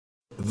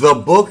The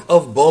Book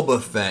of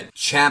Boba Fett,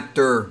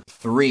 Chapter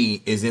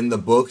 3, is in the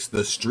books,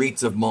 The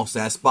Streets of Mos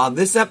Espa.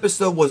 This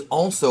episode was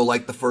also,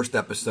 like the first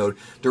episode,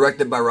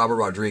 directed by Robert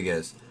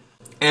Rodriguez.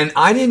 And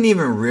I didn't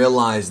even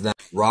realize that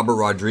Robert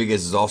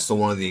Rodriguez is also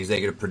one of the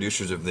executive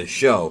producers of this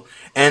show.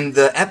 And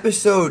the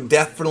episode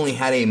definitely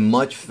had a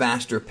much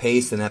faster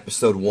pace than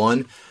episode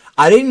 1.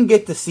 I didn't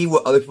get to see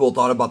what other people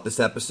thought about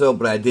this episode,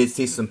 but I did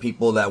see some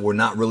people that were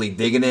not really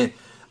digging it.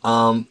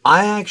 I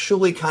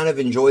actually kind of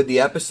enjoyed the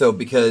episode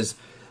because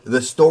the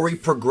story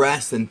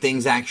progressed and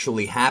things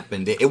actually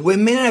happened. It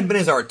may not have been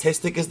as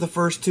artistic as the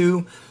first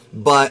two,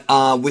 but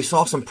we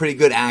saw some pretty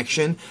good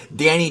action.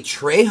 Danny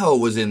Trejo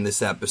was in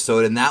this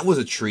episode, and that was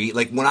a treat.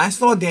 Like, when I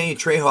saw Danny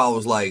Trejo, I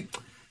was like,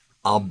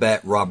 I'll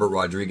bet Robert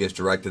Rodriguez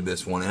directed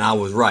this one, and I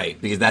was right,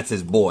 because that's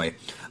his boy.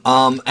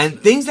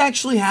 And things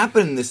actually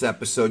happened in this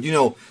episode. You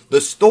know,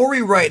 the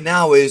story right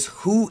now is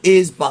who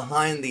is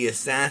behind the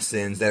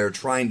assassins that are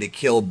trying to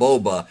kill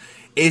Boba.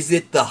 Is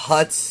it the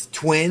Hutt's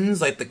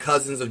twins, like the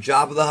cousins of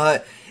Jabba the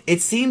Hutt?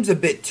 It seems a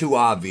bit too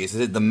obvious.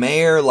 Is it the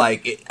mayor?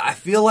 I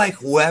feel like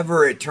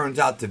whoever it turns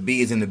out to be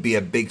is going to be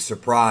a big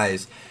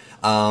surprise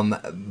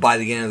by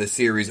the end of the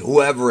series,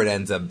 whoever it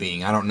ends up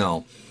being. I don't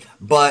know.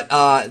 But,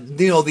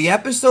 the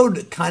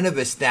episode kind of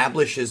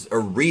establishes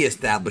or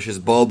reestablishes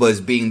Boba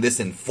as being this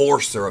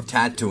enforcer of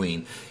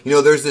Tatooine. You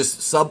know, there's this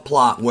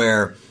subplot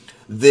where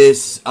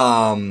this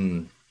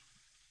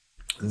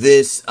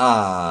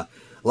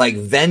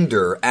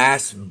vendor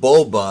asks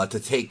Boba to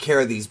take care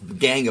of these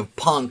gang of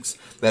punks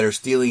that are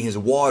stealing his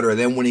water. And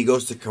then when he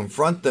goes to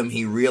confront them,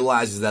 he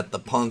realizes that the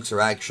punks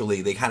are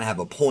actually, they kind of have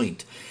a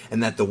point,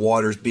 and that the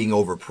water's being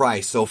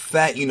overpriced. So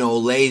Fett,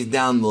 lays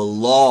down the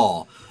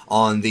law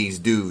on these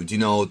dudes,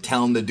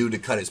 telling the dude to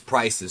cut his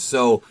prices.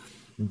 So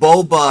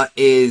Boba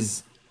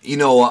is,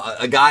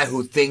 a guy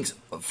who thinks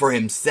for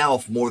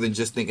himself more than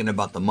just thinking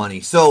about the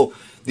money. So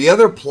the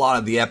other plot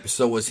of the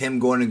episode was him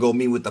going to go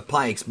meet with the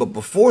Pikes. But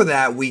before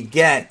that, we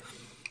get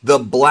the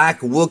Black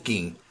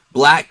Wookiee.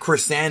 Black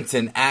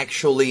Krrsantan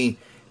actually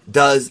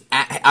does...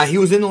 he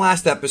was in the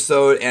last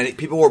episode, and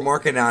people were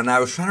marking out, and I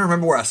was trying to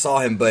remember where I saw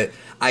him, but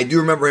I do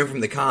remember him from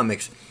the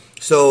comics.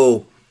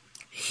 So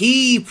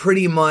he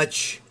pretty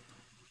much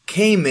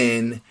came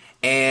in,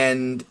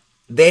 and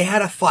they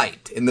had a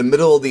fight in the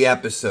middle of the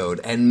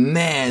episode. And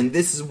man,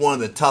 this is one of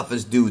the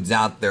toughest dudes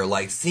out there.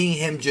 Like, seeing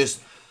him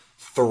just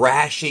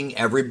thrashing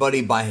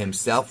everybody by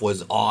himself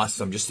was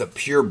awesome. Just a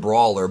pure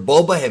brawler.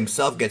 Boba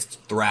himself gets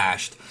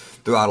thrashed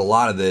throughout a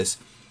lot of this.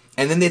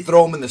 And then they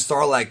throw him in the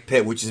Sarlacc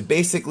pit, which is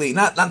basically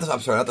not the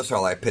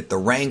Sarlacc pit, the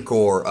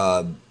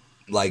Rancor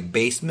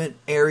basement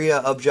area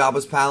of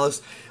Jabba's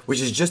palace,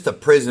 which is just a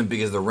prison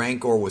because the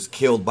Rancor was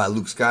killed by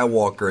Luke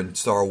Skywalker in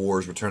Star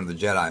Wars Return of the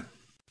Jedi.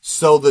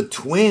 So the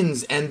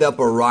twins end up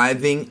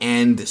arriving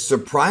and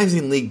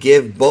surprisingly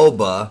give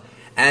Boba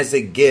as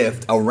a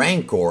gift a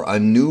Rancor, a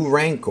new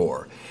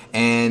Rancor.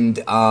 And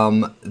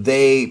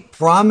they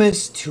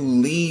promise to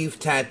leave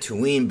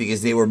Tatooine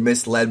because they were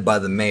misled by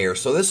the mayor.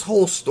 So this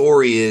whole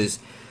story is,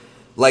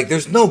 like,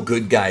 there's no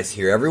good guys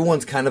here.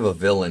 Everyone's kind of a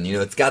villain.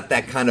 It's got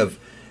that kind of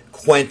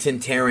Quentin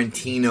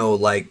Tarantino,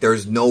 like,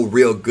 there's no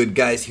real good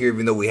guys here,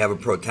 even though we have a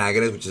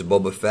protagonist, which is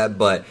Boba Fett.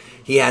 But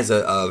he has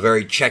a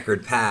very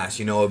checkered past,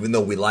 even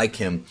though we like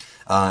him.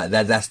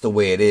 That's the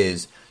way it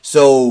is.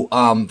 So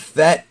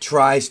Fett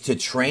tries to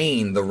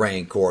train the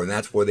Rancor, and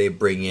that's where they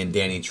bring in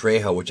Danny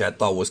Trejo, which I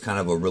thought was kind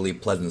of a really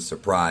pleasant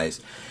surprise.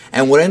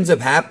 And what ends up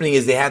happening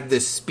is they have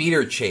this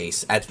speeder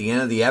chase at the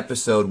end of the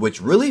episode,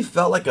 which really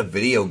felt like a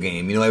video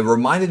game. It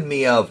reminded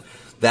me of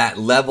that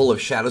level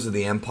of Shadows of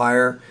the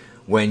Empire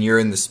when you're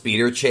in the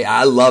speeder chase.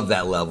 I love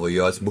that level,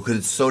 it's because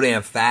it's so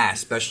damn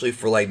fast, especially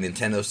for like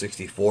Nintendo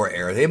 64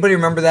 era. Anybody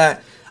remember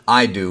that?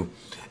 I do.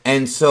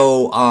 And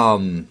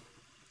so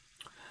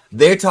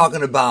they're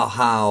talking about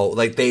how,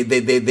 like, they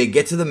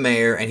get to the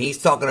mayor, and he's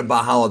talking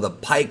about how the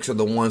Pikes are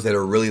the ones that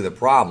are really the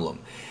problem.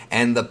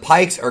 And the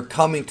Pikes are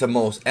coming to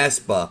Mos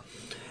Espa,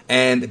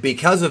 and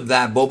because of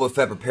that, Boba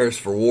Fett prepares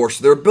for war.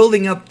 So they're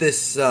building up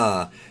this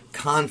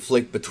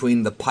conflict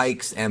between the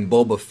Pikes and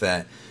Boba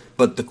Fett.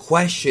 But the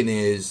question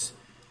is,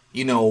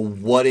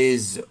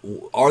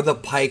 are the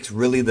Pikes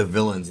really the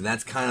villains? And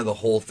that's kind of the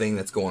whole thing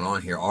that's going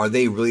on here. Are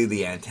they really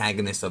the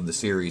antagonists of the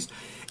series?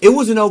 It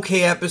was an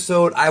okay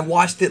episode. I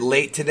watched it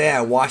late today.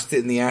 I watched it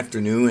in the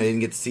afternoon. I didn't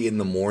get to see it in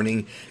the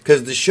morning.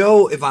 Because the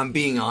show, if I'm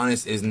being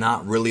honest, is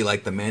not really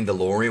like The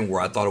Mandalorian,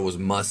 where I thought it was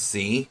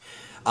must-see.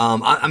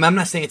 I'm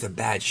not saying it's a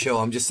bad show.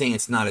 I'm just saying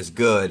it's not as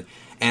good.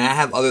 And I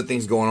have other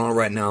things going on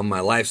right now in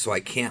my life, so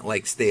I can't,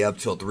 stay up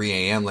till 3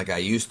 a.m. like I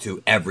used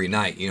to every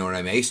night. You know what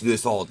I mean? I used to do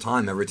this all the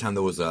time, every time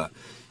there was a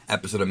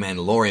episode of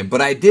Mandalorian. But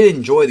I did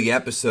enjoy the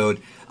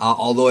episode,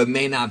 although it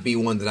may not be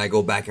one that I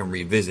go back and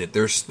revisit.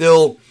 There's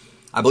still...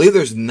 I believe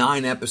there's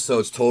 9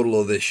 episodes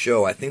total of this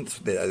show. I think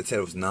they said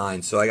it was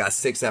 9, so I got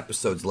 6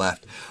 episodes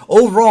left.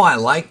 Overall, I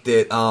liked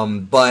it,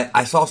 but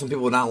I saw some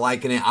people not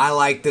liking it. I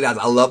liked it.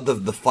 I loved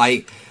the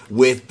fight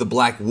with the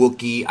Black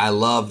Wookiee. I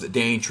loved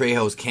Danny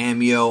Trejo's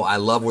cameo. I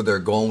love where they're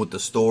going with the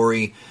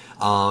story.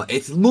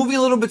 It's moving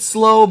a little bit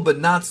slow, but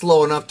not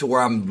slow enough to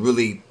where I'm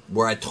really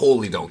where I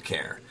totally don't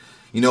care.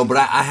 But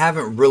I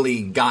haven't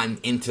really gotten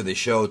into the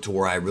show to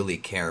where I really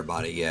care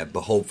about it yet,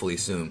 but hopefully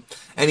soon.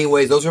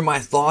 Anyways, those are my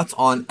thoughts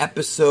on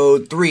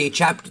episode 3,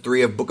 chapter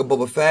 3 of Book of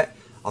Boba Fett.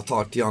 I'll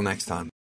talk to y'all next time.